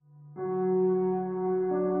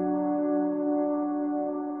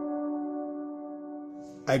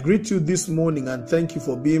I greet you this morning and thank you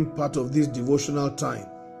for being part of this devotional time.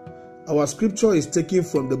 Our scripture is taken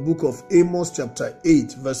from the book of Amos chapter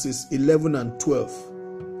 8 verses 11 and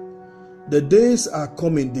 12. The days are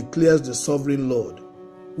coming, declares the sovereign Lord,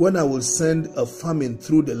 when I will send a famine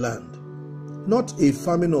through the land. Not a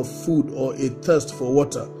famine of food or a thirst for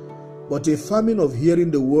water, but a famine of hearing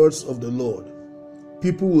the words of the Lord.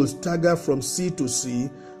 People will stagger from sea to sea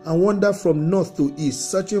and wander from north to east,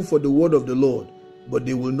 searching for the word of the Lord, but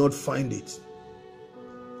they will not find it.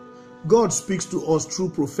 God speaks to us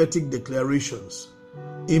through prophetic declarations.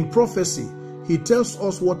 In prophecy, He tells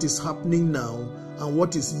us what is happening now and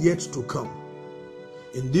what is yet to come.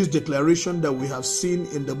 In this declaration that we have seen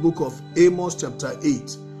in the book of Amos chapter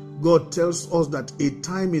 8, God tells us that a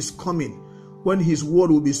time is coming when His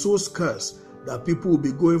word will be so scarce that people will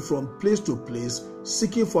be going from place to place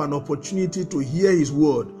seeking for an opportunity to hear His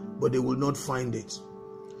word, but they will not find it.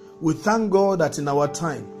 We thank God that in our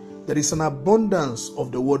time, there is an abundance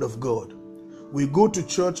of the word of God. We go to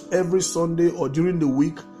church every Sunday or during the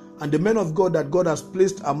week, and the men of God that God has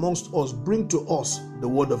placed amongst us bring to us the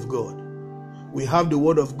word of God. We have the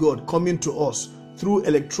word of God coming to us through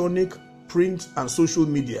electronic, print, and social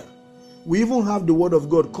media. We even have the word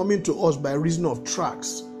of God coming to us by reason of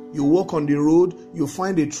tracts. You walk on the road, you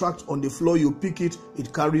find a tract on the floor, you pick it,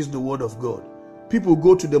 it carries the word of God. People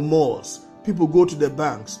go to the malls, people go to the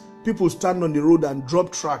banks, people stand on the road and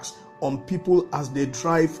drop tracts on people as they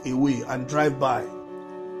drive away and drive by.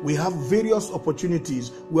 We have various opportunities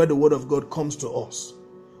where the word of God comes to us.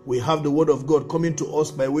 We have the word of God coming to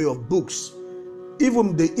us by way of books.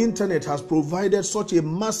 Even the internet has provided such a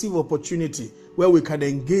massive opportunity where we can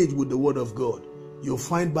engage with the word of God. You'll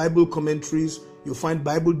find Bible commentaries, you'll find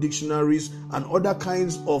Bible dictionaries, and other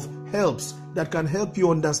kinds of helps that can help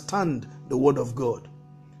you understand the word of God.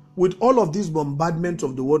 With all of this bombardment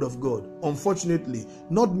of the word of God, unfortunately,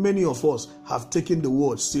 not many of us have taken the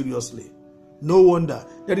word seriously. No wonder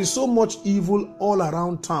there is so much evil all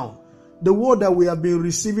around town. The word that we have been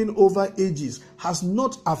receiving over ages has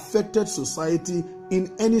not affected society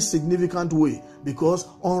in any significant way because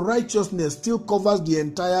unrighteousness still covers the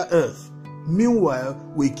entire earth.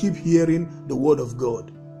 Meanwhile, we keep hearing the word of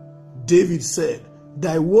God. David said,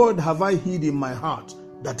 "Thy word have I hid in my heart,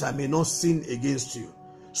 that I may not sin against you."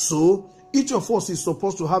 So, each of us is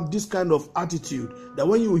supposed to have this kind of attitude that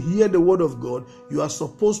when you hear the word of God, you are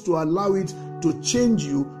supposed to allow it to change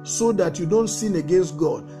you so that you don't sin against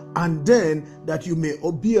God, and then that you may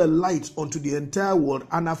be a light unto the entire world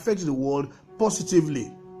and affect the world positively.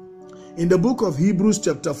 In the book of Hebrews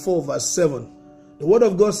chapter 4 verse 7, the word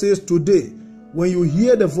of God says, "Today, when you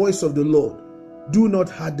hear the voice of the Lord, do not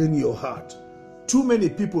harden your heart." Too many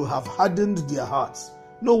people have hardened their hearts.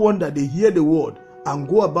 No wonder they hear the word and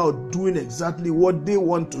go about doing exactly what they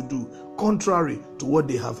want to do, contrary to what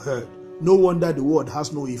they have heard. No wonder the word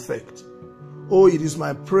has no effect. Oh, it is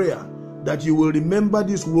my prayer that you will remember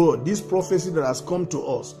this word, this prophecy that has come to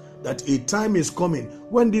us, that a time is coming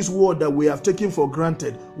when this word that we have taken for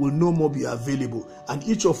granted will no more be available, and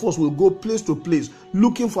each of us will go place to place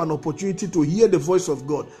looking for an opportunity to hear the voice of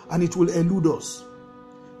God, and it will elude us.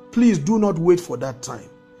 Please do not wait for that time.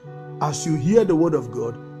 As you hear the word of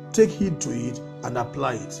God, take heed to it and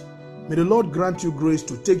apply it. May the Lord grant you grace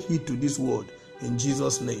to take heed to this word in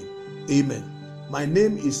Jesus' name. Amen. My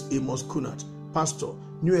name is Amos Kunat, Pastor,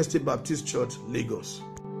 New Estate Baptist Church, Lagos.